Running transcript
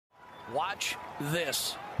Watch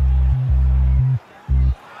this.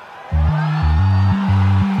 No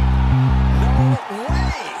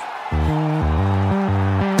way!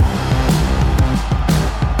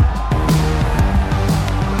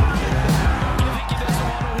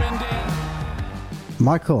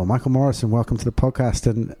 Michael Morrison, welcome to the podcast,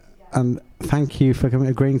 and thank you for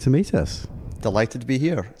agreeing to meet us. Delighted to be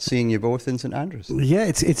here, seeing you both in St Andrews.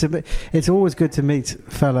 Yeah, it's always good to meet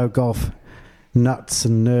fellow golf nuts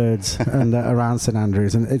and nerds and around St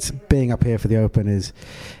Andrews, and it's being up here for the Open is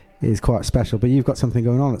quite special. But you've got something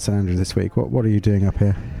going on at St Andrews this week. What are you doing up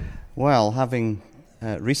here? Well, having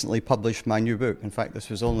recently published my new book, in fact this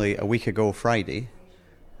was only a week ago Friday,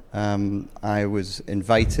 I was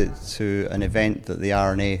invited to an event that the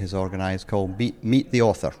RNA has organised called Meet the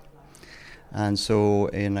Author. And so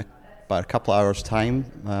in about a couple of hours' time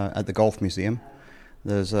at the Golf Museum,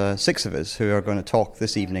 there's 6 of us who are going to talk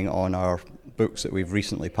this evening on our books that we've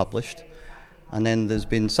recently published. And then there's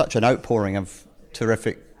been such an outpouring of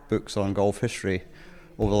terrific books on golf history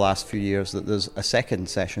over the last few years that there's a second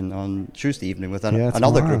session on Tuesday evening with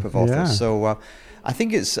another group of authors. Yeah. So I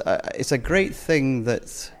think it's a great thing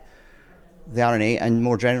that the RNA and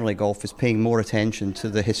more generally golf is paying more attention to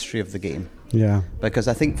the history of the game. Yeah. Because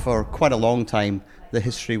I think for quite a long time the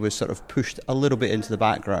history was sort of pushed a little bit into the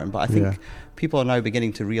background, but I think people are now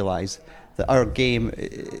beginning to realise that our game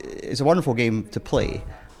is a wonderful game to play,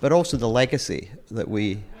 but also the legacy that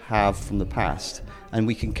we have from the past, and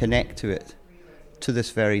we can connect to it to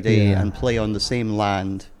this very day and play on the same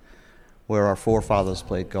land where our forefathers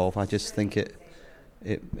played golf. I just think it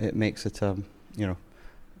makes it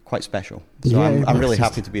quite special. So I'm really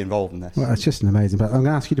happy to be involved in this. Well, it's just an amazing. But I'm going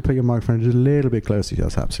to ask you to put your microphone just a little bit closer.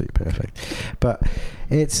 That's absolutely perfect. But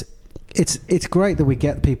it's great that we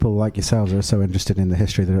get people like yourselves who are so interested in the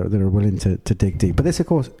history that are willing to dig deep. But this, of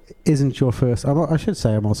course, isn't your first. I should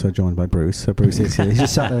say I'm also joined by Bruce. So Bruce is here. He's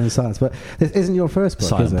just sat there in silence. But this isn't your first book,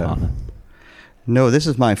 silent is it? Partner. No, this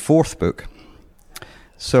is my 4th book.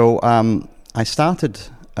 So I started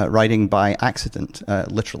writing by accident,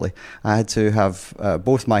 literally. I had to have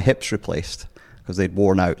both my hips replaced because they'd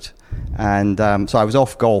worn out. And so I was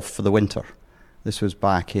off golf for the winter. This was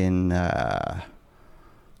back in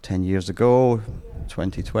 10 years ago,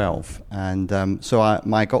 2012. And so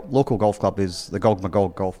my local golf club is the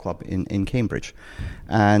Gog Golf Club in Cambridge.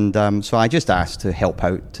 And so I just asked to help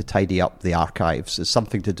out, to tidy up the archives. It's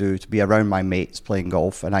something to do, to be around my mates playing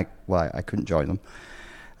golf. And I couldn't join them.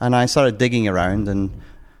 And I started digging around and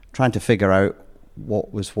trying to figure out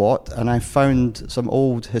what was what, and I found some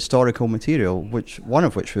old historical material, one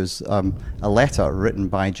of which was a letter written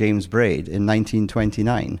by James Braid in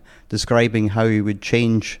 1929 describing how he would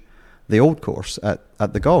change the old course at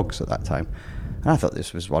the Gogs at that time. And I thought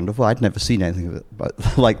this was wonderful. I'd never seen anything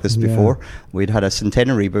like this before. We'd had a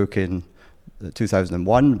centenary book in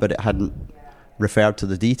 2001, but it hadn't referred to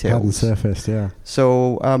the details. Hadn't surfaced, yeah.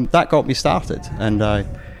 So that got me started, and I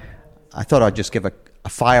thought I'd just give a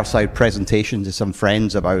fireside presentation to some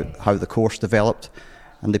friends about how the course developed,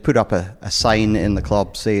 and they put up a sign in the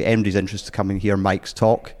club, say anybody's interested to come and hear Mike's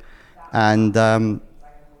talk, and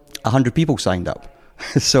 100 people signed up.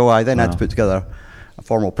 So I then had to put together a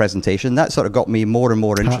formal presentation. That sort of got me more and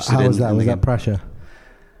more interested. How was that? In was the that game. Pressure?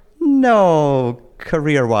 No,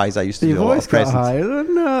 career-wise, I used to do a lot of presentations.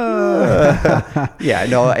 No. Yeah,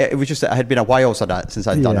 no, it was just, it had been a while since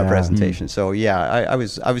I'd done a presentation. So yeah, I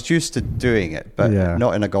was used to doing it, but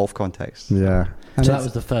not in a golf context. Yeah. And so that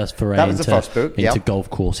was the first foray into golf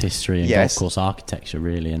course history and golf course architecture,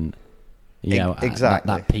 really, and exactly.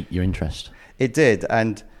 That piqued your interest. It did,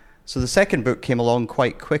 and so the second book came along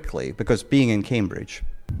quite quickly because being in Cambridge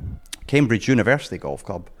University Golf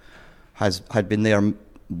Club had been there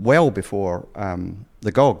well before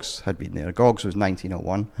the Gogs had been there. Gogs was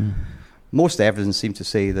 1901. Most evidence seemed to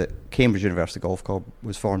say that Cambridge University Golf Club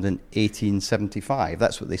was formed in 1875.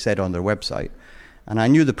 That's what they said on their website. And I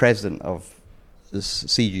knew the president of this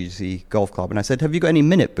CGC Golf Club, and I said, have you got any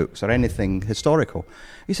minute books or anything historical?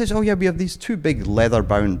 He says, oh yeah, we have these 2 big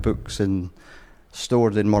leather-bound books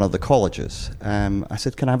stored in one of the colleges. I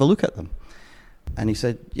said, can I have a look at them? And he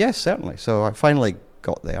said, yes, certainly. So I finally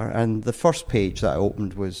got there, and the first page that I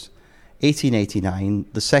opened was 1889.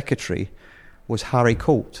 The secretary was Harry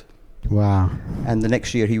Colt. Wow. And the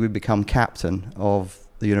next year he would become captain of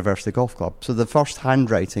the University Golf Club. So the first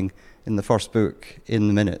handwriting in the first book in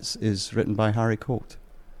the minutes is written by Harry Colt.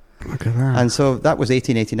 Look at that. And so that was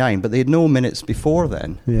 1889, but they had no minutes before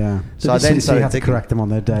then. Yeah. So I then started had to correct them on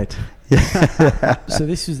their date. So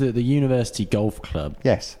this was the University Golf Club.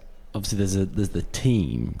 Yes. Obviously, there's the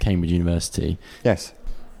team, Cambridge University. Yes.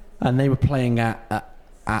 And they were playing at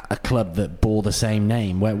at a club that bore the same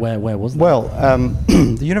name? Where was that? Well,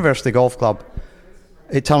 the University Golf Club,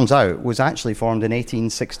 it turns out, was actually formed in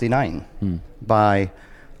 1869 by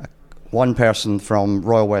one person from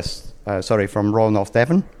Royal North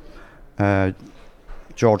Devon,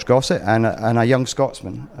 George Gossett, and a young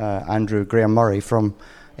Scotsman, Andrew Graham Murray from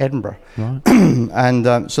Edinburgh. Right.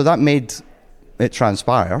 And so that made it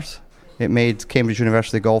transpired. It made Cambridge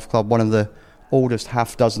University Golf Club one of the oldest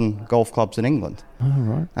half-dozen golf clubs in England. Oh,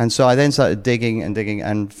 right. And so I then started digging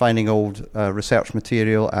and finding old research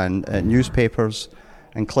material and newspapers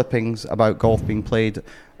and clippings about golf being played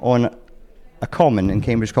on a common in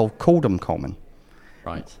Cambridge called Coldham Common.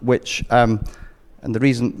 Right. Which, and the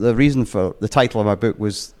reason for the title of my book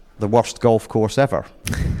was The Worst Golf Course Ever.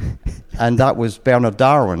 And that was Bernard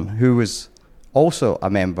Darwin, who was also a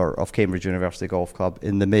member of Cambridge University Golf Club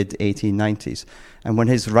in the mid-1890s. And when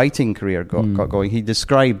his writing career got going, he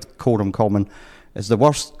described Coldham Common as the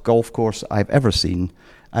worst golf course I've ever seen,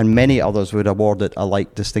 and many others would award it a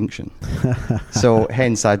like distinction. So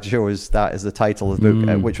hence I chose that as the title of the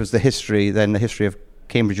book, which was the history of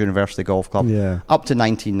Cambridge University Golf Club up to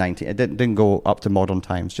 1990. It didn't go up to modern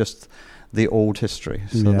times, just the old history.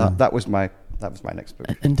 So that was my next book.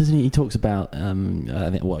 And doesn't he talks about, I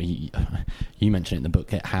think, well, you mentioned it in the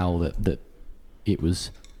book, how that it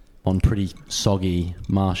was on pretty soggy,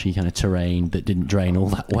 marshy kind of terrain that didn't drain all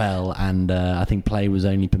that well, and I think play was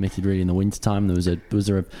only permitted really in the wintertime. Was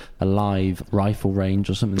there a live rifle range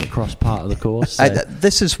or something that crossed part of the course? So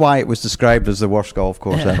this is why it was described as the worst golf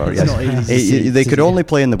course ever. Yes. Not easy they could only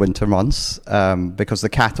play in the winter months because the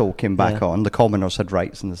cattle came back on. The commoners had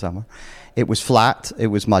rights in the summer. It was flat. It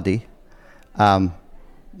was muddy.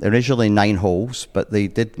 Originally 9 holes, but they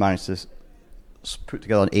did manage to put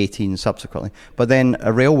together 18 subsequently. But then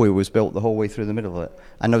a railway was built the whole way through the middle of it,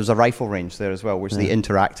 and there was a rifle range there as well, which they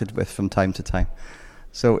interacted with from time to time.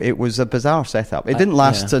 So it was a bizarre setup. It didn't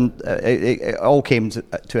last, and it all came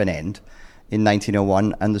to an end in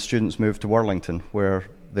 1901, and the students moved to Worlington, where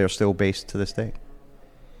they're still based to this day.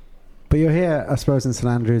 But you're here, I suppose, in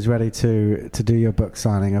St Andrews, ready to do your book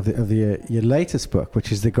signing of your latest book,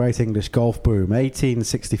 which is The Great English Golf Boom,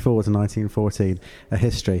 1864 to 1914, A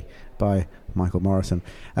History by Michael Morrison.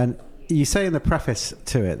 And you say in the preface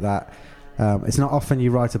to it that it's not often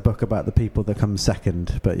you write a book about the people that come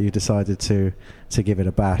second, but you decided to give it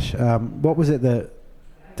a bash. What was it that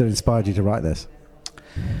inspired you to write this?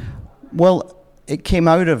 Well, it came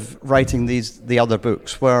out of writing the other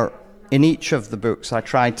books, where in each of the books I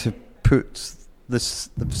tried to put the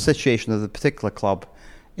situation of the particular club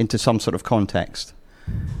into some sort of context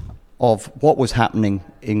of what was happening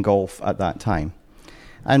in golf at that time.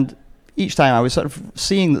 And each time I was sort of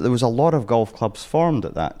seeing that there was a lot of golf clubs formed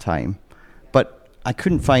at that time, but I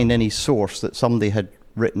couldn't find any source that somebody had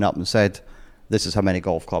written up and said, this is how many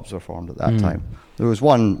golf clubs were formed at that time. There was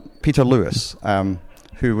one, Peter Lewis,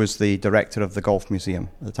 who was the director of the Golf Museum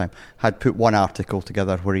at the time, had put one article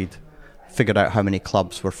together where he'd figured out how many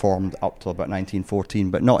clubs were formed up till about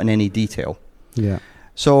 1914, but not in any detail. Yeah.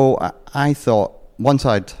 So I thought, once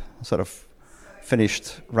I'd sort of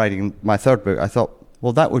finished writing my third book, I thought,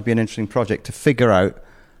 well, that would be an interesting project to figure out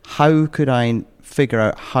how could I figure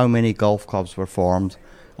out how many golf clubs were formed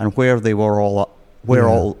and where they were all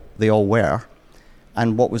were,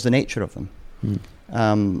 and what was the nature of them.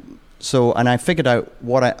 And I figured out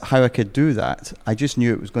how I could do that. I just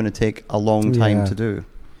knew it was going to take a long time to do.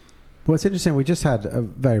 Well, it's interesting. We just had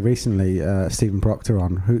very recently Stephen Proctor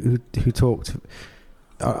on, who talked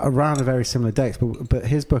around a very similar dates, but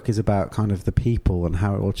his book is about kind of the people and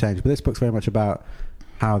how it all changed. But this book's very much about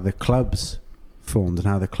how the clubs formed and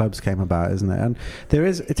how the clubs came about, isn't it? And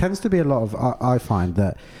it tends to be a lot of, I find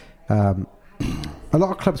that a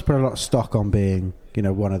lot of clubs put a lot of stock on being,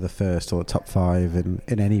 one of the first or the top 5 in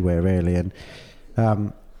anywhere really. And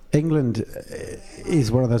England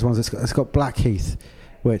is one of those ones. It's got Blackheath,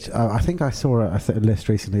 which I think I saw a list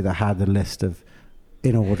recently that had the list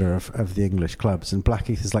in order of the English clubs, and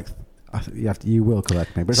Blackheath is like, you will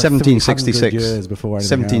correct me, but it's 1766. Like years before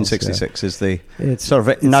 1766 is the sort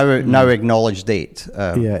of now acknowledged date.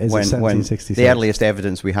 When the earliest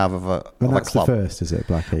evidence we have of a club. The first, is it,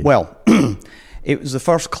 Blackheath? Well, it was the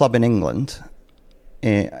first club in England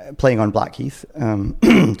playing on Blackheath,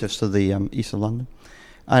 just to the east of London,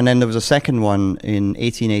 and then there was a second one in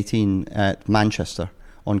 1818 at Manchester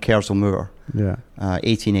on Kersal Moor.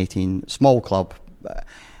 1818, small club.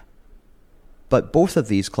 But both of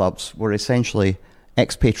these clubs were essentially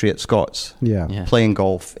expatriate Scots playing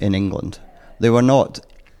golf in England. They were not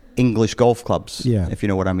English golf clubs, if you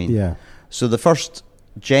know what I mean. Yeah. So the first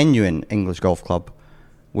genuine English golf club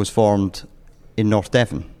was formed in North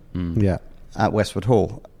Devon. at Westwood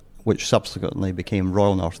Ho, which subsequently became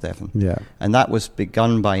Royal North Devon. Yeah. And that was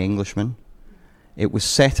begun by Englishmen. It was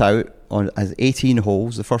set out as 18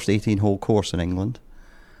 holes, the first 18-hole course in England,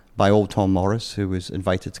 by old Tom Morris, who was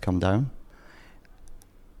invited to come down.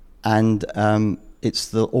 And it's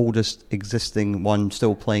the oldest existing one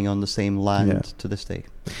still playing on the same land to this day.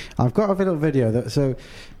 I've got a little video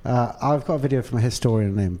I've got a video from a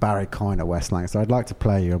historian named Barry Coyne at West Lang, so I'd like to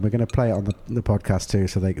play you, and we're going to play it on the podcast too,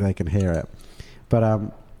 so they can hear it.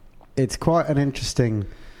 But it's quite an interesting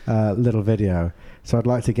little video, so I'd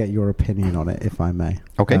like to get your opinion on it, if I may.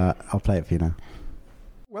 Okay. I'll play it for you now.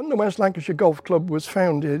 When the West Lancashire Golf Club was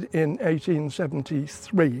founded in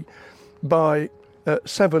 1873 by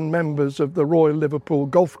 7 members of the Royal Liverpool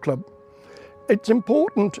Golf Club, it's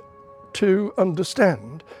important to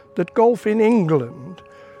understand that golf in England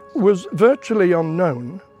was virtually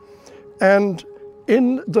unknown, and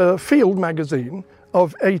in the Field magazine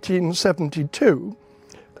of 1872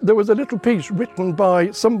 there was a little piece written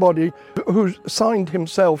by somebody who signed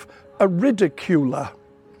himself a ridiculer,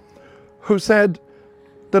 who said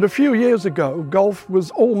that a few years ago golf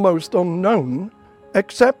was almost unknown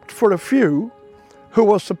except for a few who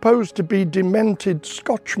were supposed to be demented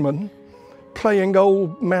Scotchmen playing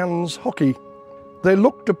old man's hockey. They're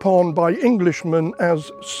looked upon by Englishmen as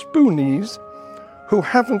spoonies who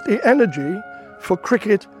haven't the energy for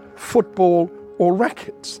cricket, football or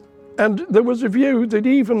rackets. And there was a view that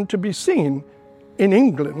even to be seen in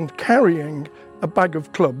England carrying a bag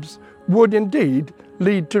of clubs would indeed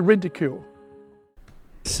lead to ridicule.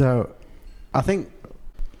 So I think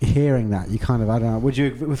hearing that, you kind of, I don't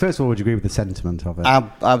know, first of all, would you agree with the sentiment of it?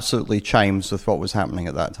 Absolutely chimes with what was happening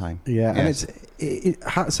at that time. Yeah, yes.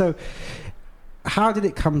 And so how did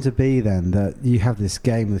it come to be then that you have this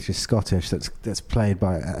game which is Scottish that's played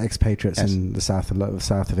by expatriates in the south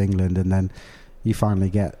of England, and then you finally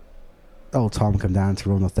get old Tom come down to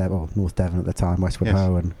North Devon at the time, Westwood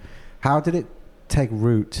Ho, and how did it take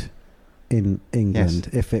root in England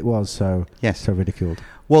if it was so ridiculed?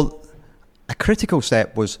 Well, a critical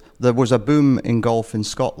step was there was a boom in golf in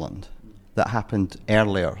Scotland that happened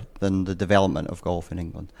earlier than the development of golf in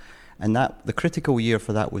England. And the critical year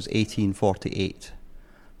for that was 1848.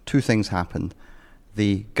 2 things happened.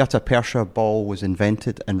 The gutta percha ball was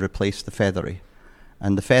invented and replaced the feathery.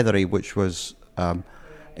 And the feathery, which was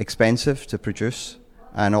expensive to produce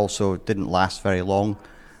and also didn't last very long,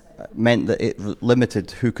 meant that it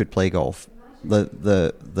limited who could play golf.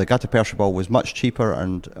 The gutta percha ball was much cheaper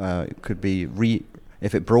and could be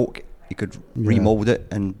if it broke, you could remold it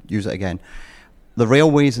and use it again. The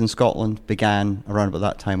railways in Scotland began around about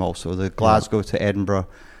that time also. The Glasgow to Edinburgh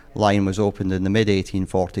line was opened in the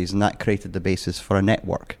mid-1840s, and that created the basis for a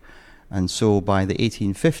network. And so by the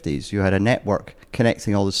 1850s, you had a network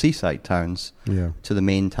connecting all the seaside towns to the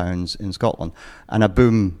main towns in Scotland, and a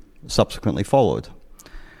boom subsequently followed.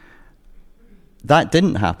 That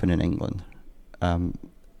didn't happen in England.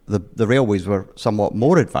 The railways were somewhat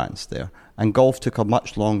more advanced there, and golf took a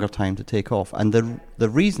much longer time to take off. And the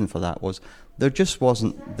reason for that was there just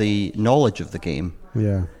wasn't the knowledge of the game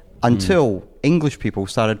until English people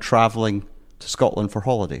started travelling to Scotland for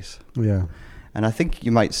holidays. Yeah. And I think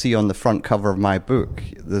you might see on the front cover of my book,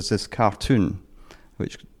 there's this cartoon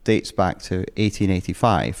which dates back to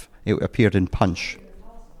 1885. It appeared in Punch.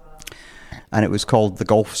 And it was called The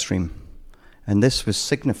Golf Stream. And this was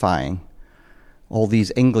signifying all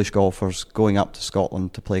these English golfers going up to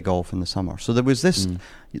Scotland to play golf in the summer. So there was this,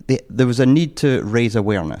 there was a need to raise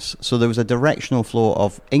awareness. So there was a directional flow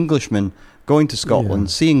of Englishmen going to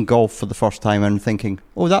Scotland, seeing golf for the first time and thinking,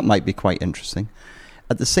 oh, that might be quite interesting.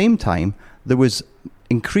 At the same time, there was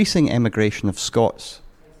increasing emigration of Scots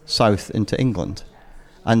south into England.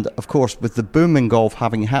 And of course, with the boom in golf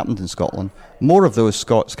having happened in Scotland, more of those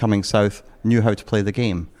Scots coming south knew how to play the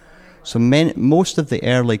game. So most of the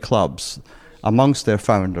early clubs amongst their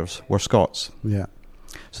founders were Scots. Yeah.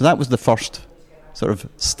 So that was the first sort of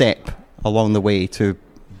step along the way to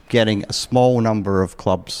getting a small number of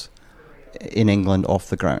clubs in England off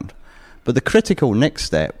the ground. But the critical next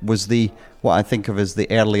step was what I think of as the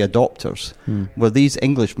early adopters, were these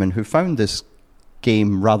Englishmen who found this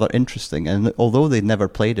game rather interesting, and although they'd never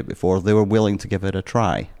played it before, they were willing to give it a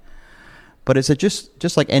try. But it's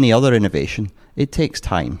just like any other innovation, it takes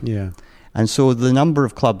time. Yeah. And so the number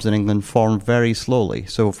of clubs in England formed very slowly.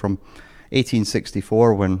 So from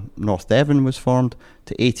 1864, when North Devon was formed,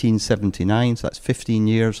 to 1879, so that's 15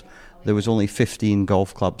 years, there was only 15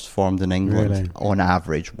 golf clubs formed in England on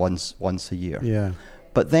average once a year. Yeah.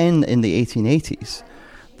 But then in the 1880s,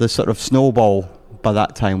 the sort of snowball by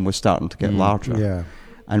that time was starting to get larger. Yeah.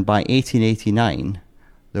 And by 1889,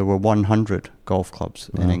 there were 100 golf clubs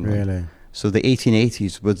in England. Really? So the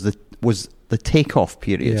 1880s was the takeoff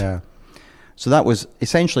period. Yeah. So that was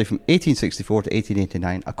essentially from 1864 to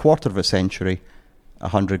 1889, a quarter of a century,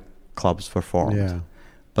 100 clubs were formed. Yeah.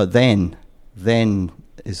 But then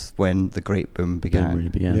is when the great boom began. Really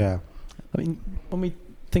began. Yeah. I mean, when we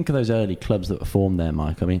think of those early clubs that were formed there,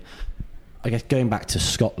 Mike, I mean, I guess going back to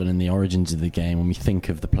Scotland and the origins of the game, when we think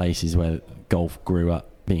of the places where golf grew up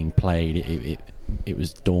being played, it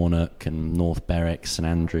was Dornoch and North Berwick, St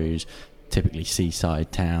Andrews, typically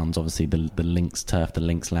seaside towns. Obviously, the links turf, the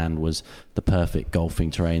links land was the perfect golfing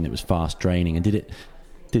terrain that was fast draining. And did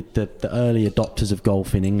the early adopters of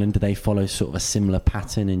golf in England, did they follow sort of a similar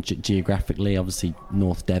pattern in geographically? Obviously,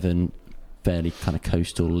 North Devon, fairly kind of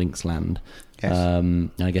coastal links land. Yes.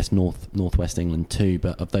 And I guess northwest England too.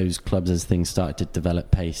 But of those clubs, as things started to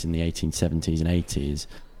develop pace in the 1870s and 80s,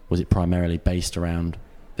 was it primarily based around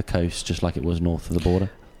the coast, just like it was north of the border?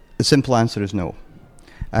 The simple answer is no.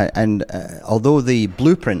 And although the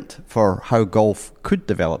blueprint for how golf could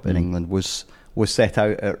develop in England was set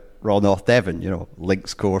out at Royal North Devon,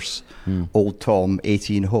 links course, Old Tom,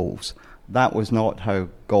 18 holes, that was not how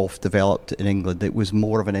golf developed in England. It was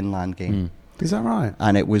more of an inland game. Is that right?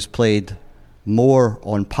 And it was played more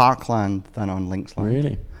on parkland than on links land.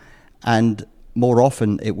 Really? And more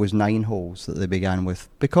often it was 9 holes that they began with,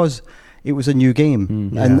 because it was a new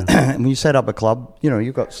game. And when you set up a club,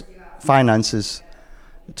 you've got finances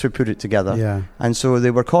to put it together. Yeah. And so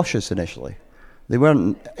they were cautious initially. They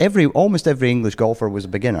weren't. Almost every English golfer was a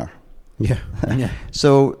beginner. Yeah. Yeah.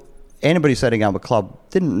 So anybody setting up a club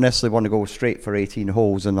didn't necessarily want to go straight for 18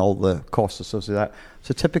 holes and all the costs associated with that.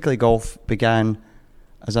 So typically golf began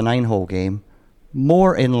as a 9-hole game,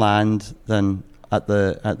 more inland than at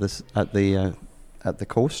the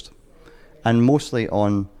coast, and mostly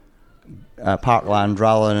on parkland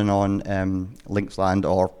rather than on links land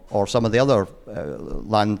or some of the other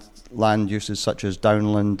land uses such as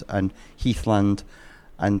downland and heathland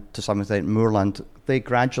and to some extent moorland. They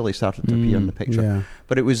gradually started to appear in the picture. Yeah.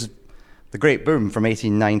 But it was the great boom from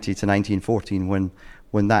 1890 to 1914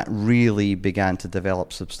 when that really began to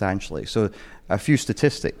develop substantially. So a few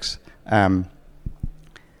statistics.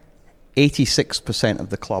 86% of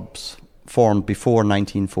the clubs formed before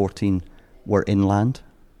 1914 were inland.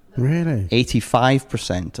 Really?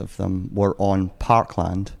 85% of them were on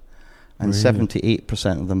parkland, and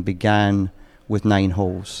 78% of them began with 9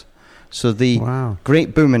 holes. So the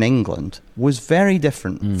great boom in England was very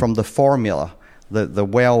different from the formula, the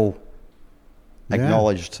well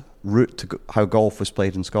acknowledged route to how golf was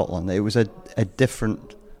played in Scotland. It was a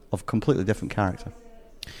completely different character.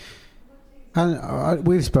 And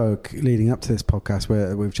we've spoke leading up to this podcast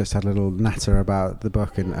where we've just had a little natter about the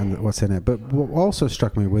book and what's in it. But what also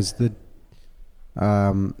struck me was the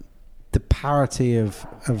parity of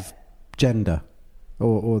gender,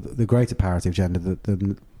 or the greater parity of gender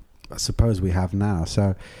than I suppose we have now.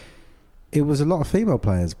 So it was a lot of female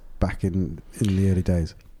players back in the early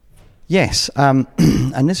days. Yes, and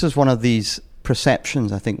this is one of these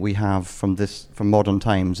perceptions I think we have from modern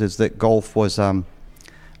times, is that golf was a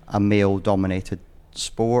male-dominated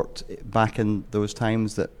sport back in those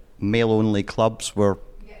times, that male-only clubs were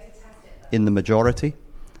in the majority,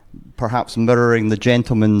 perhaps mirroring the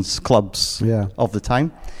gentlemen's clubs of the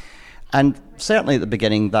time. And certainly at the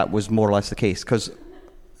beginning that was more or less the case, because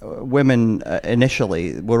women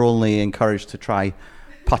initially were only encouraged to try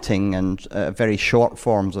putting and very short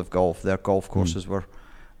forms of golf. Their golf courses were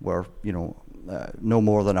no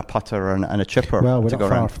more than a putter and a chipper well, we're to not go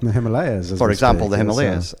far around. from the Himalayas, For example, the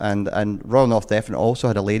Himalayas. And Royal North Devon also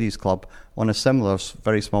had a ladies' club on a similar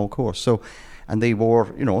very small course. So, and they wore,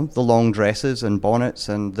 the long dresses and bonnets,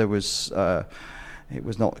 and there was it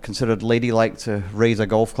was not considered ladylike to raise a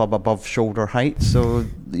golf club above shoulder height. So,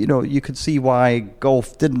 you could see why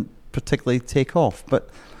golf didn't particularly take off. But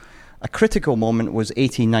a critical moment was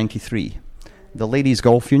 1893. The Ladies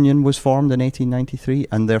Golf Union was formed in 1893,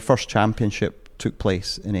 and their first championship took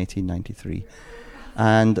place in 1893.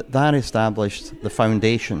 And that established the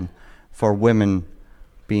foundation for women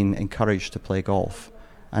being encouraged to play golf.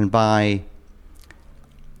 And by,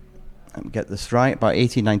 let me get this right, by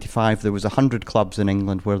 1895 there was 100 clubs in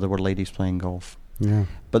England where there were ladies playing golf. Yeah.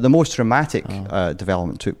 But the most dramatic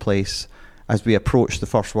development took place as we approached the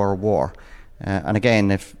First World War. And again,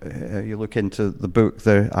 if you look into the book,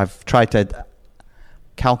 I've tried to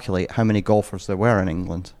calculate how many golfers there were in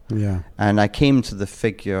England. Yeah. And I came to the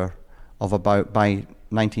figure of by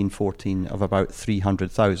 1914 of about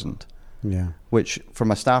 300,000. Yeah. Which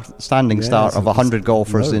from a standing start of 100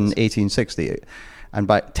 golfers in 1860, and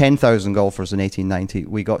by 10,000 golfers in 1890,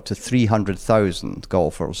 we got to 300,000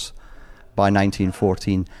 golfers by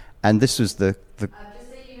 1914. And this was the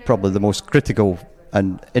probably the most critical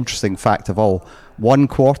and interesting fact of all,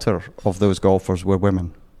 1/4 of those golfers were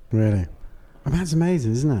women. Really? I mean, that's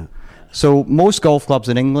amazing, isn't it? So most golf clubs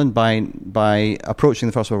in England, by approaching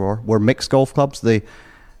the First World War, were mixed golf clubs. The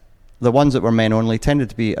ones that were men only tended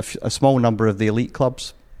to be a small number of the elite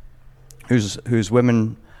clubs, whose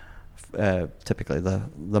women, typically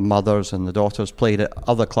the mothers and the daughters, played at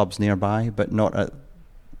other clubs nearby, but not at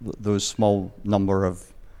those small number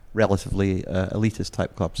of relatively elitist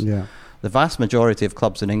type clubs. Yeah. The vast majority of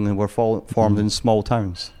clubs in England were formed in small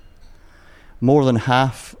towns. More than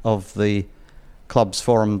half of the clubs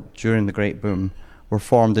formed during the Great Boom were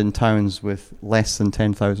formed in towns with less than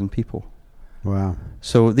 10,000 people. Wow.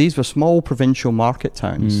 So these were small provincial market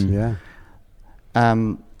towns. Yeah.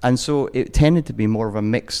 And so it tended to be more of a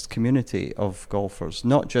mixed community of golfers,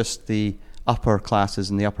 not just the upper classes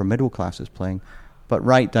and the upper middle classes playing, but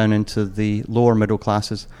right down into the lower middle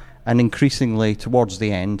classes, and increasingly towards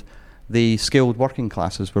the end, the skilled working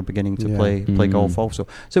classes were beginning to play golf also.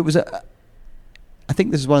 So it was I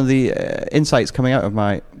think this is one of the insights coming out of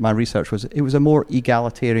my research, was it was a more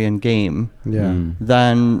egalitarian game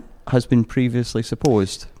than has been previously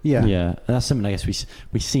supposed. Yeah. And that's something I guess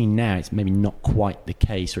we see now. It's maybe not quite the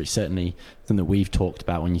case, or it's certainly something that we've talked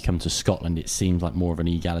about when you come to Scotland. It seems like more of an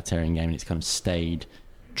egalitarian game, and it's kind of stayed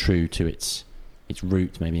true to its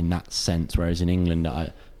roots, maybe in that sense. Whereas in England,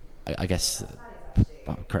 I guess,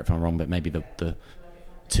 correct if I'm wrong, but maybe the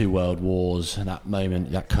two world wars, that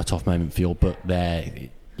moment, that cut-off moment for your book there,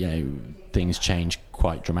 things change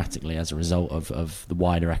quite dramatically as a result of the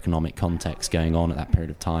wider economic context going on at that period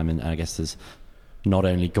of time. And I guess there's not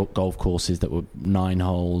only golf courses that were 9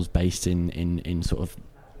 holes based in sort of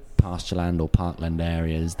pastureland or parkland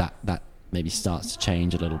areas, that maybe starts to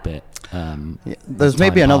change a little bit. There's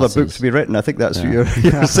maybe another book to be written. I think that's what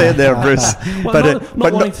you're saying there, Bruce. Well, but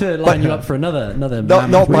not wanting to line you up for another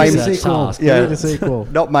not by sequel. Sequel.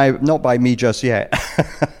 Not by me just yet.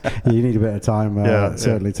 You need a bit of time,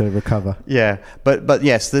 certainly, to recover. Yeah, but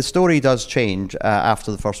yes, the story does change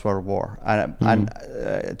after the First World War, and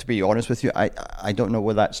to be honest with you, I don't know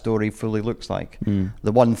what that story fully looks like.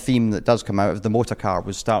 The one theme that does come out of the motor car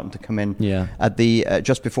was starting to come in at the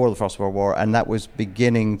just before the First World War, and that was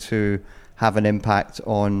beginning to have an impact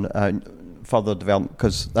on further development,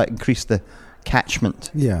 because that increased the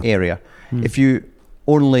catchment area. If you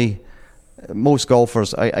only, most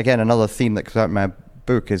golfers, again, another theme that comes out in my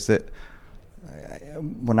book is that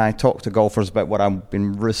when I talk to golfers about what I've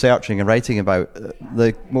been researching and writing about,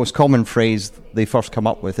 the most common phrase they first come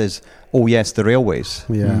up with is, "Oh yes, the railways."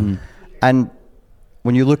 And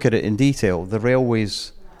when you look at it in detail, the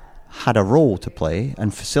railways had a role to play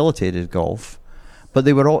and facilitated golf, but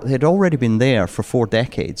they'd already been there for 4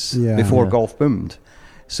 decades before golf boomed.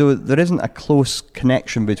 So there isn't a close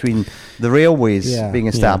connection between the railways being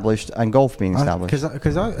established and golf being established.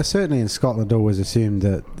 Because I certainly in Scotland always assumed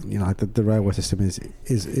that the railway system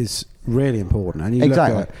is really important. And you look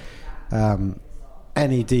at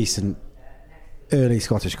any decent early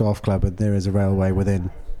Scottish golf club, and there is a railway within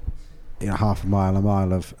half a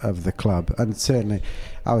mile of the club. And certainly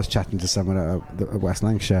I was chatting to someone at West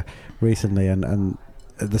Lancashire recently, and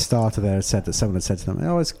the starter there said that someone had said to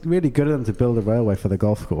them, it's really good of them to build a railway for the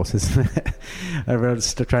golf course, isn't it? Around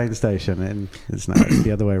the train station. And it's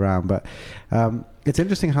the other way around. But it's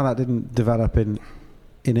interesting how that didn't develop in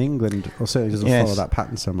England, or certainly doesn't follow that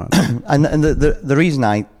pattern so much. and the reason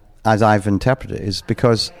as I've interpreted it, is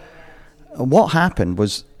because what happened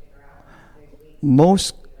was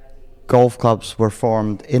most golf clubs were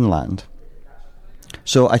formed inland.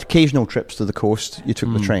 So occasional trips to the coast, you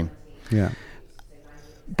took the train. Yeah.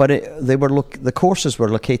 But the courses were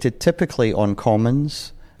located typically on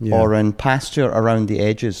commons or in pasture around the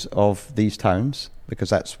edges of these towns, because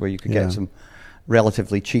that's where you could get some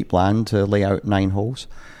relatively cheap land to lay out 9 holes.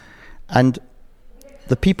 And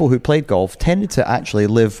the people who played golf tended to actually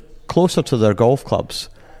live closer to their golf clubs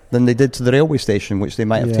than they did to the railway station, which they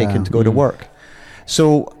might have taken to go to work.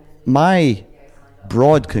 So my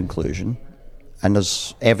broad conclusion, and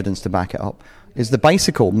there's evidence to back it up, is the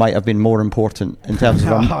bicycle might have been more important in terms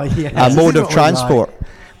of a mode of transport,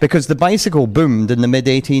 because the bicycle boomed in the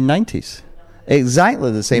mid-1890s,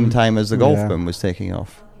 exactly the same time as the golf boom was taking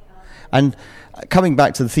off. And coming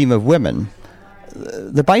back to the theme of women,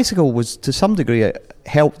 the bicycle was to some degree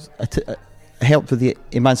helped with the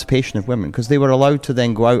emancipation of women, because they were allowed to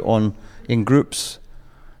then go out in groups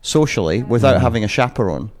socially without having a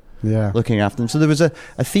chaperone looking after them. So there was a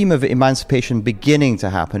theme of emancipation beginning to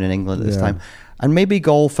happen in England at this time. And maybe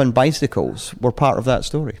golf and bicycles were part of that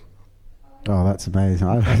story. Oh, that's amazing!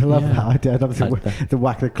 I love Yeah. that idea. I'd love to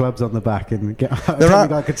whack the clubs on the back and get. I don't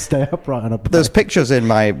think I could stay upright on a bike. There's pictures in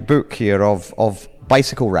my book here of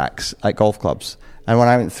bicycle racks at golf clubs, and when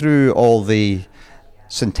I went through all the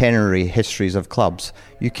centenary histories of clubs,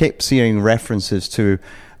 you kept seeing references to,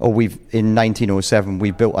 in 1907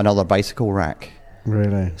 we built another bicycle rack.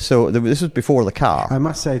 Really? So this was before the car. I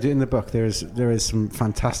must say, in the book there is some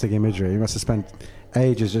fantastic imagery. You must have spent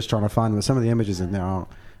ages just trying to find them. But some of the images in there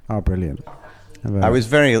are brilliant. I was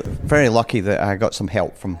very, very lucky that I got some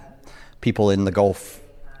help from people in the golf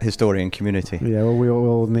historian community. Yeah, well, we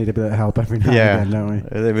all need a bit of help every now and again,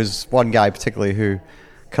 don't we? There was one guy particularly who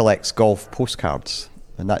collects golf postcards,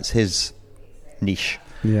 and that's his niche.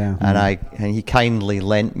 Yeah. And he kindly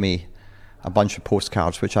lent me a bunch of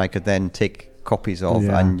postcards, which I could then take copies of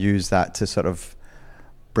and use that to sort of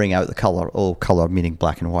bring out the colour meaning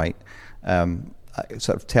black and white.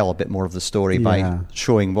 Sort of tell a bit more of the story by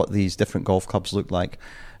showing what these different golf clubs look like.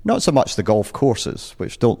 Not so much the golf courses,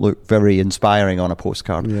 which don't look very inspiring on a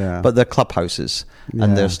postcard, but their clubhouses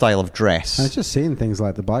and their style of dress. And just seeing things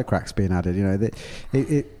like the bike racks being added,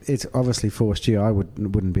 it's obviously forced you. I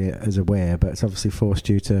wouldn't be as aware, but it's obviously forced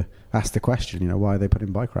you to ask the question. Why are they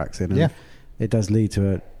putting bike racks in? And it does lead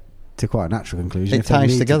to quite a natural conclusion. It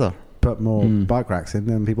ties together. Put more bike racks in,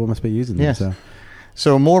 then people must be using them.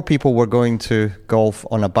 So more people were going to golf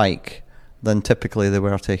on a bike than typically they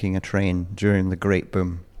were taking a train during the Great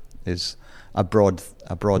Boom. Is a broad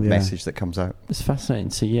message that comes out. It's fascinating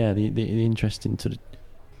to see, the interesting sort of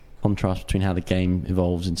contrast between how the game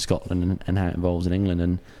evolves in Scotland and how it evolves in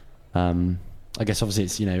England. And I guess obviously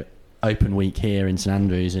it's Open Week here in St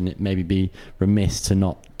Andrews, and it maybe be remiss to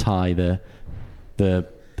not tie the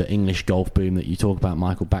English golf boom that you talk about,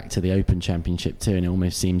 Michael, back to the Open Championship too. And it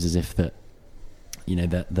almost seems as if that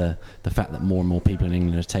the fact that more and more people in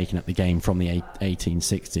England are taking up the game from the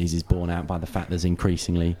 1860s is borne out by the fact there's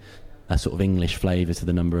increasingly a sort of English flavour to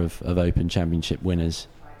the number of Open Championship winners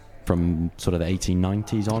from sort of the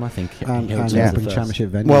 1890s on, I think. And Open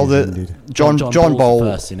Championship venues. Well,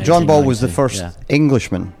 John Ball was the first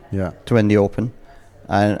Englishman to win the Open,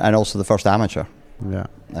 and also the first amateur. In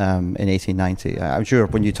 1890. I'm sure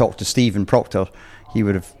when you talk to Stephen Proctor, he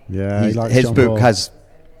would have. His John book Ball. has,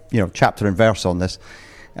 chapter and verse on this.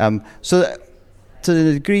 So to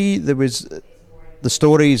the degree there was the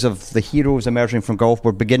stories of the heroes emerging from golf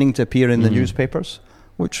were beginning to appear in the newspapers,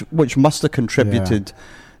 which must have contributed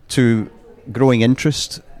to growing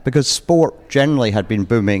interest, because sport generally had been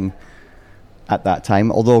booming at that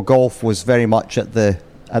time, although golf was very much at the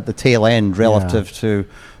tail end relative to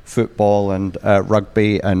football and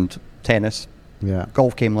rugby and tennis.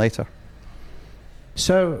 Golf came later.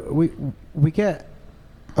 So we get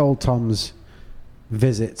Old Tom's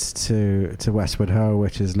visits to Westward Ho,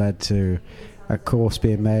 which has led to a course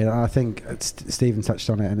being made. I think Stephen touched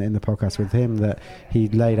on it in the podcast with him, that he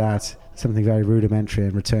laid out something very rudimentary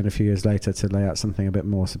and returned a few years later to lay out something a bit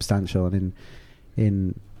more substantial and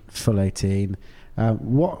in full 18.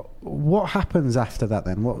 What happens after that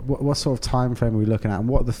then? What sort of time frame are we looking at, and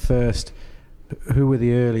who were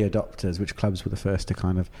the early adopters? Which clubs were the first to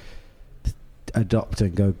kind of adopt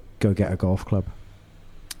and go get a golf club?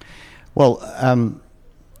 Well,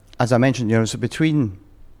 as I mentioned, so between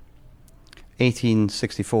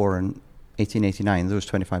 1864 and 1889, those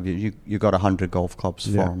 25 years, you got 100 golf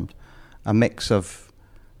clubs formed, a mix of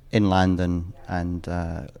inland and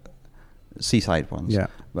seaside ones.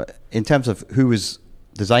 But in terms of who was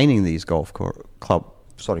designing these golf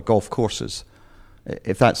courses,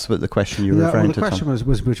 if that's what the question you were referring to. The question was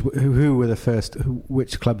who were the first?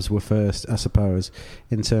 Which clubs were first? I suppose,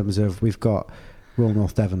 in terms of, we've got Royal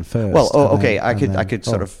North Devon first. Well, I could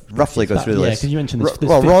sort of roughly go through the list. Because you mentioned this.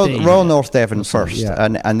 Royal North Devon first,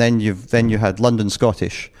 and then you had London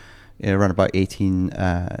Scottish around about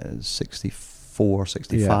 1864,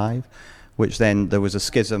 65, which then there was a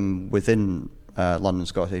schism within London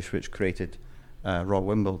Scottish, which created Royal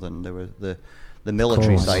Wimbledon. There were the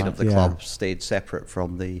military side of the club stayed separate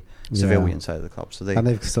from the civilian side of the club. So and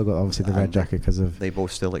they've still got obviously the red jacket because of... They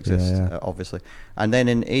both still exist, obviously. And then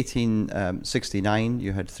in 1869,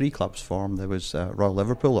 you had 3 clubs formed. There was Royal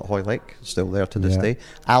Liverpool at Hoylake, still there to this day,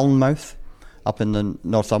 Alnmouth up in the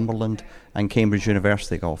Northumberland, and Cambridge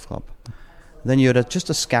University Golf Club. Then you had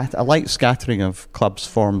a light scattering of clubs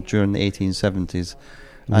formed during the 1870s.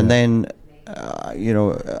 And then...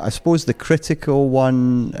 I suppose the critical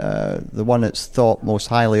one, the one that's thought most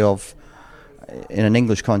highly of in an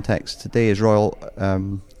English context today, is Royal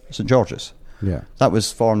St George's. That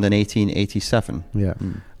was formed in 1887.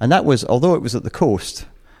 And that was, although it was at the coast,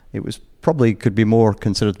 it was probably could be more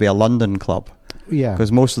considered to be a London club. Yeah.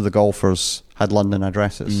 because most of the golfers had London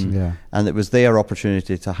addresses, Yeah. and it was their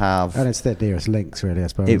opportunity to have. And it's their nearest links, really, I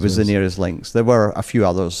suppose. It was the nearest links. There were a few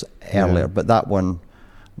others earlier, Yeah. but that one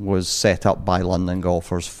was set up by London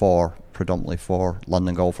golfers predominantly for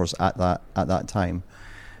London golfers at that time,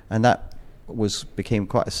 and that became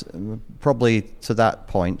probably to that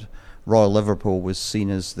point. Royal Liverpool was seen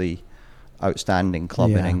as the outstanding club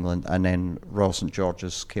in Yeah. England, and then Royal St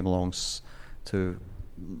George's came along to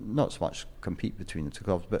not so much compete between the two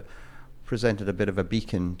clubs, but presented a bit of a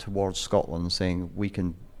beacon towards Scotland, saying we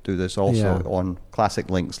can do this also Yeah. on classic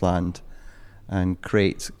links land and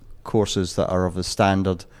create courses that are of a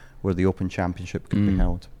standard where the Open Championship can be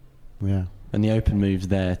held. Yeah. And the Open moved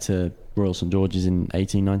there to Royal St George's in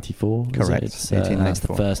 1894. was it? Correct, It's, 1894. That's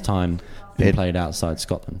the first time being It- played outside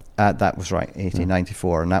Scotland. That was right,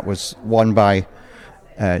 1894, and that was won by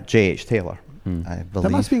J.H. Taylor, I believe.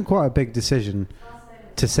 That must have been quite a big decision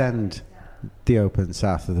to send the Open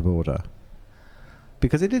south of the border,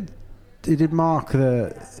 because it did mark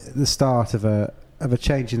the start of a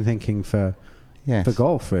change in thinking for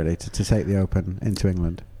golf, really, to take the Open into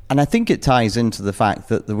England. And I think it ties into the fact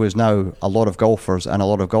that there was now a lot of golfers and a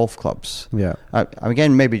lot of golf clubs. Yeah.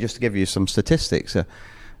 Again, maybe just to give you some statistics. There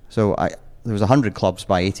was 100 clubs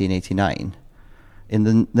by 1889. In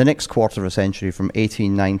the next quarter of a century, from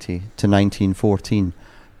 1890 to 1914,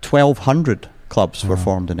 1,200 clubs were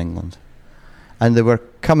formed in England. And they were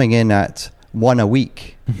coming in at one a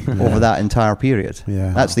week over that entire period.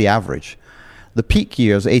 Yeah. That's the average. The peak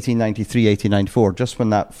years, 1893, 1894, just when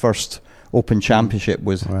that first Open Championship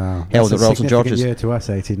was Wow. held That's at a Royal St George's. year to us,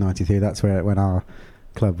 1893. That's when our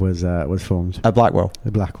club was formed. At Blackwell.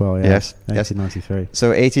 The Blackwell, yeah. Yes, 1893.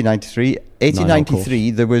 So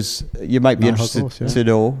 1893, there was, you might be Nine-hole interested course, yeah. to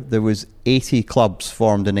know, there was 80 clubs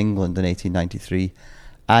formed in England in 1893,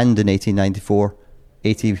 and in 1894,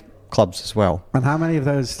 80 clubs as well. And how many of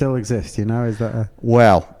those still exist? You know, is that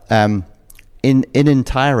Well, in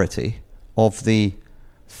entirety of the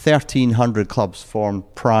 1,300 clubs formed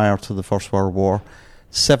prior to the First World War,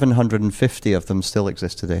 750 of them still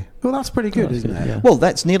exist today. well, that's pretty good, That's isn't good, it? yeah. Well,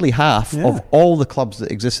 that's nearly half Yeah. of all the clubs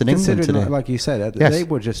that exist in England Considering, today. like you said, Yes. they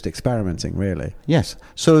were just experimenting, really. Yes.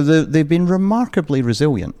 So they've been remarkably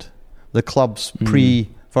resilient, the clubs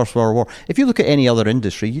pre-First World War. If you look at any other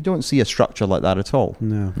industry, you don't see a structure like that at all.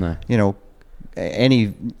 No. No. You know,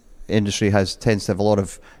 any industry tends to have a lot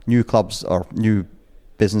of new clubs or new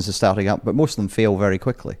businesses starting up, but most of them fail very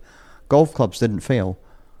quickly. Golf clubs didn't fail.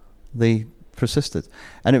 They persisted.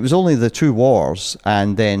 And it was only the two wars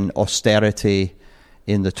and then austerity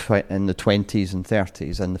in the 20s and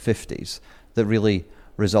 30s and the 50s that really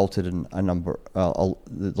resulted in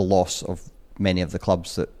the loss of many of the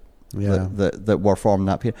clubs that were formed in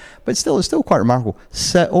that period. But still, it's still quite remarkable.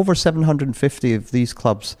 Over 750 of these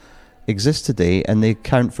clubs exist today, and they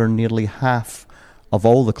count for nearly half of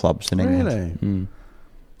all the clubs in England. Really?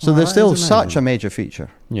 So Wow, they're that still is such amazing. a major feature.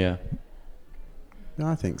 Yeah.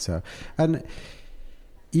 I think so. And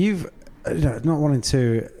you've not wanting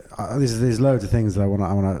to. There's loads of things that I want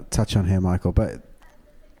to touch on here, Michael. But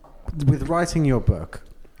with writing your book,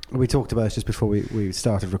 we talked about this just before we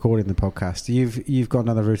started recording the podcast. You've got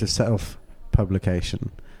another route of self-publication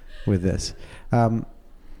with this.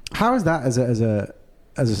 How is that as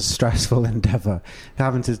a stressful endeavour,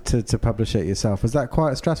 having to publish it yourself? Was that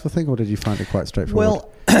quite a stressful thing, or did you find it quite straightforward?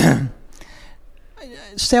 Well,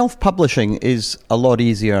 self-publishing is a lot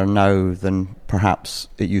easier now than perhaps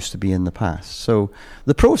it used to be in the past. So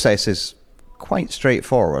the process is quite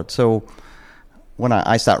straightforward. So when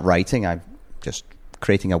I start writing, I'm just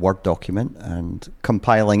creating a Word document and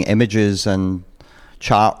compiling images and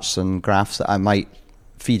charts and graphs that I might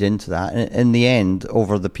feed into that. And in the end,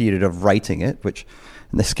 over the period of writing it, which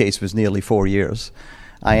in this case was nearly 4 years,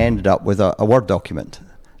 I ended up with a Word document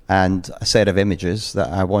and a set of images that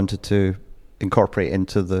I wanted to incorporate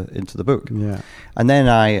into the book. Yeah. And then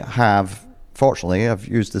fortunately, I've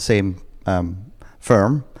used the same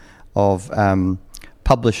firm of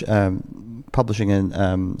publishing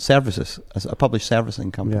and services, as a published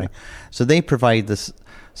servicing company. Yeah. So they provide this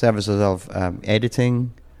services of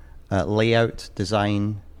editing, layout,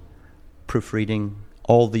 design, proofreading,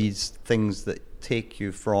 all these things that take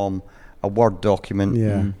you from a Word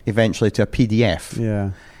document eventually to a PDF.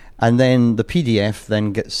 Yeah. And then the PDF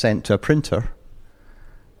then gets sent to a printer,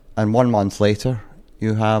 and 1 month later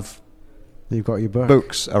you've got your book.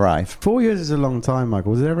 books arrive. 4 years is a long time,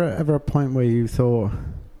 Michael. Was there ever a point where you thought,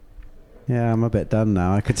 yeah, I'm a bit done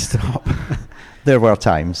now, I could stop? There were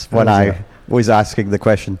times when I was asking the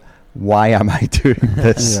question, why am I doing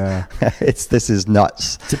this? Yeah. This is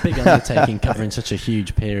nuts. It's a big undertaking covering such a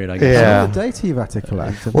huge period, I guess. Yeah. All the data you've had to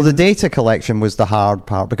collect. Well, the data collection was the hard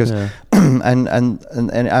part because,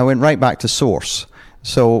 and I went right back to source.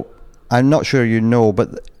 So I'm not sure you know,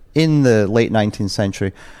 but in the late 19th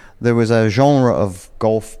century, there was a genre of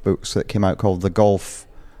golf books that came out called the golf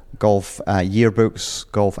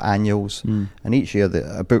yearbooks, golf annuals, and each year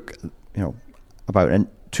a book, about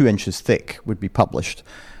 2 inches thick would be published.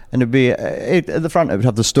 And it'd be at the front. It would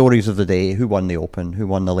have the stories of the day: who won the Open, who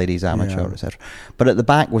won the Ladies Amateur, etc. But at the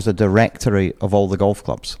back was a directory of all the golf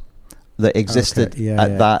clubs that existed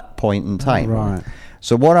at that point in time. Right.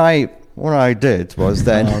 So what I did was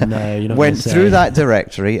then went through that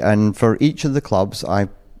directory, and for each of the clubs, I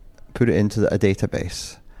put it into a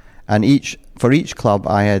database. And for each club,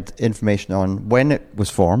 I had information on when it was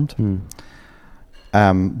formed,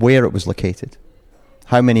 where it was located,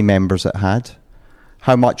 how many members it had,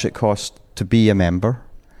 how much it cost to be a member,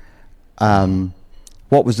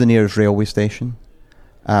 what was the nearest railway station,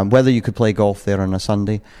 whether you could play golf there on a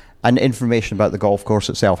Sunday, and information about the golf course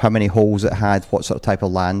itself, how many holes it had, what sort of type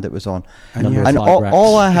of land it was on, and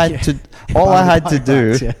all I had to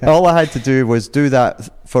do was do that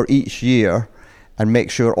for each year. And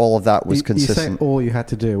make sure all of that was consistent. You say all you had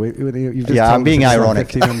to do. I'm being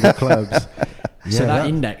ironic. 1,500 clubs. So that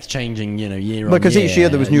index changing, year on year. Because each year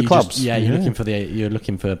there was new clubs. You're looking for the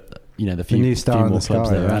few new star few in more the clubs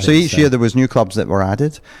sky, that were added. So each year there was new clubs that were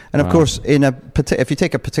added, and of course, if you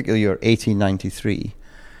take a particular year, 1893,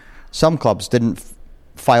 some clubs didn't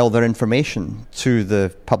file their information to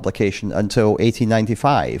the publication until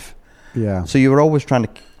 1895. Yeah. So you were always trying to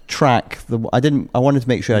track I wanted to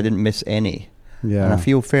make sure I didn't miss any. Yeah. And I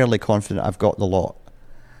feel fairly confident I've got the lot.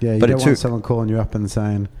 Yeah, you don't want someone calling you up and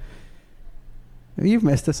saying, "You've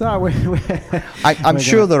missed us." I'm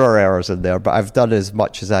sure there are errors in there, but I've done as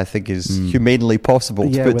much as I think is humanely possible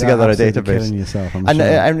to put together a database. Killing yourself, I'm and sure.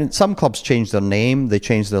 And some clubs changed their name, they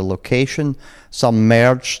changed their location, some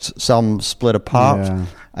merged, some split apart,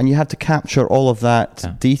 and you had to capture all of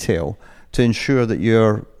that detail to ensure that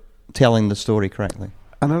you're telling the story correctly.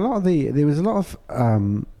 And there was a lot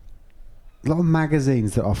of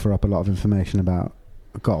magazines that offer up a lot of information about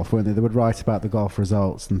golf, weren't they? They would write about the golf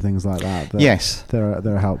results and things like that. Yes,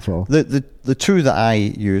 they're helpful. The two that I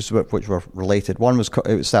used, which were related, one was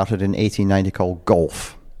it started in 1890 called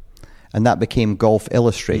Golf, and that became Golf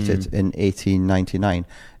Illustrated in 1899,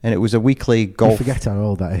 and it was a weekly golf. You forget how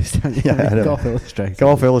old that is, don't you? Yeah, Golf Illustrated.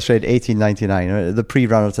 Golf Illustrated 1899. The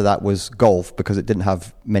pre-runner to that was Golf because it didn't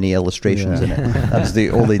have many illustrations in it. That was the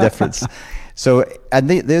only difference. So, and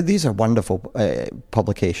these are wonderful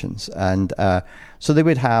publications, and so they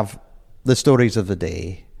would have the stories of the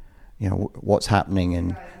day, what's happening,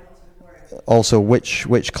 and also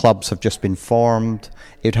which clubs have just been formed.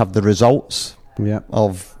 It'd have the results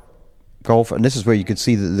of golf, and this is where you could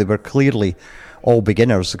see that they were clearly all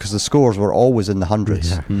beginners because the scores were always in the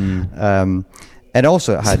hundreds. And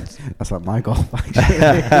also it had... That's like my golf, actually.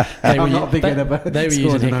 I'm not a beginner, but... They were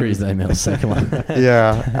using hickories though, Mills, so come on.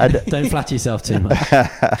 Yeah. Don't flatter yourself too much.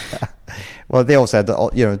 Well, they also had,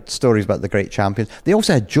 stories about the great champions. They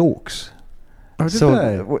also had jokes. Oh, did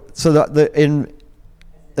they? So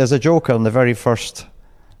there's a joke on the very first...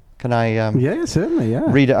 Can I... yeah, certainly, yeah.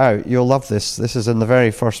 Read it out. You'll love this. This is in the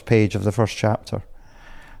very first page of the first chapter.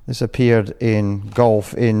 This appeared in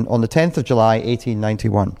Golf on the 10th of July,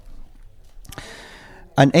 1891.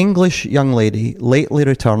 An English young lady lately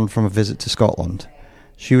returned from a visit to Scotland.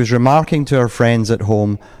 She was remarking to her friends at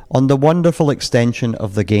home on the wonderful extension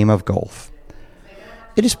of the game of golf.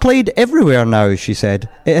 "It is played everywhere now," she said.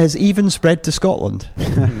 "It has even spread to Scotland."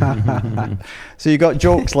 So you got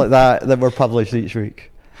jokes like that were published each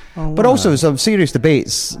week. Oh, but wow. also some serious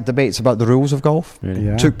debates about the rules of golf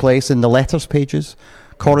took place in the letters pages,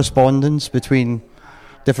 correspondence between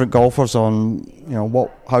different golfers on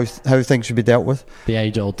how things should be dealt with. The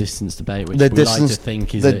age-old distance debate, which we like to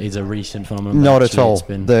think is a recent phenomenon. Not at all.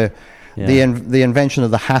 The invention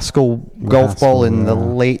of the Haskell golf ball in the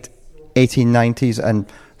late 1890s and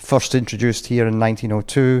first introduced here in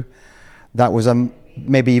 1902. That was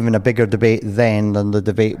maybe even a bigger debate then than the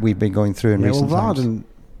debate we've been going through in recent times.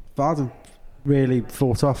 Varden really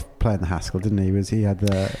fought off playing the Haskell, didn't he? He had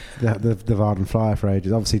the Varden Flyer for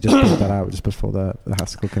ages. Obviously, just put that out just before the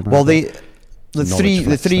Haskell came out. Well, the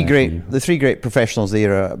three great professionals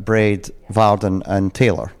there, Braid, Varden, and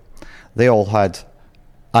Taylor, they all had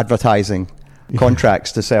advertising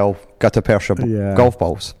contracts to sell gutta percha golf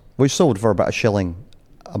balls, which sold for about $1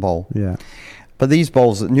 a ball. Yeah. But these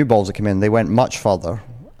balls, new balls that came in, they went much further.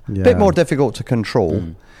 A bit more difficult to control.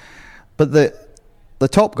 But the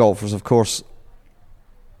top golfers, of course,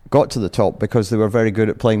 got to the top because they were very good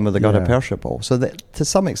at playing with the gutta Yeah. percha ball. So that, to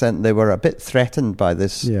some extent, they were a bit threatened by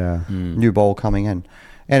this new ball coming in.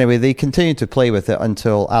 Anyway, they continued to play with it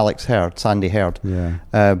until Alex Hurd, Sandy Hurd,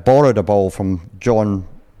 borrowed a ball from John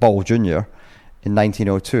Ball Jr. in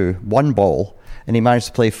 1902, one ball, and he managed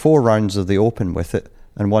to play 4 rounds of the Open with it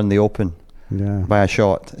and won the Open by a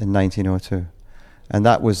shot in 1902. And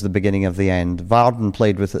that was the beginning of the end. Varden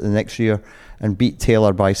played with it the next year and beat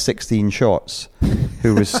Taylor by 16 shots,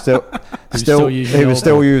 who was still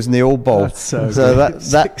using the old ball. That's so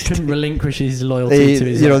that couldn't relinquish his loyalty to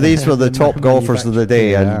his. These were the top golfers of the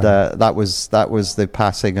day, Yeah. and that was the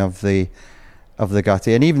passing of the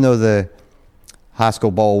Gutty. And even though the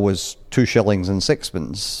Haskell ball was 2 shillings and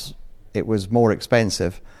 6pence, it was more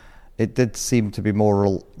expensive. It did seem to be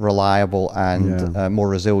more reliable and more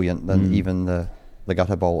resilient than even the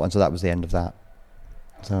gutter ball, and so that was the end of that.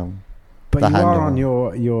 So, but you are on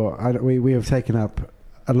we have taken up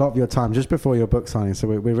a lot of your time just before your book signing, so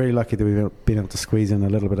we're really lucky that we've been able to squeeze in a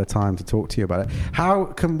little bit of time to talk to you about it. How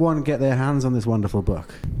can one get their hands on this wonderful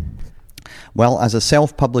book? Well, as a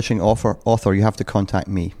self-publishing author, you have to contact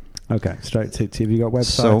me. Okay, straight to have you got a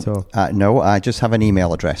website? So, no, I just have an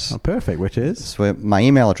email address. Oh, perfect, which is? So my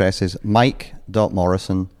email address is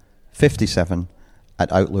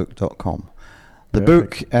mike.morrison57@outlook.com. The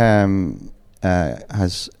book is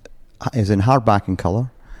in hardback and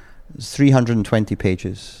colour. It's 320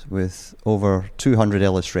 pages with over 200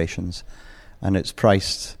 illustrations, and it's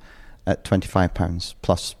priced at £25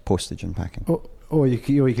 plus postage and packing. Or you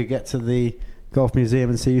could get to the Golf Museum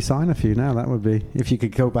and see you sign a few now. That would be, if you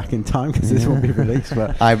could go back in time, because this won't be released.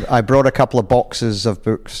 But I brought a couple of boxes of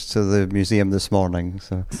books to the museum this morning,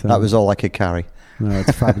 so that was all I could carry. No,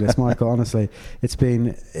 it's fabulous, Michael. Honestly, it's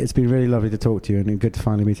been really lovely to talk to you, and good to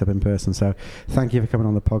finally meet up in person. So, thank you for coming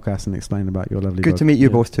on the podcast and explaining about your lovely. Good book. to meet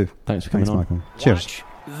you both too. Thanks for coming on, Michael. Cheers.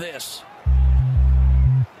 Watch this.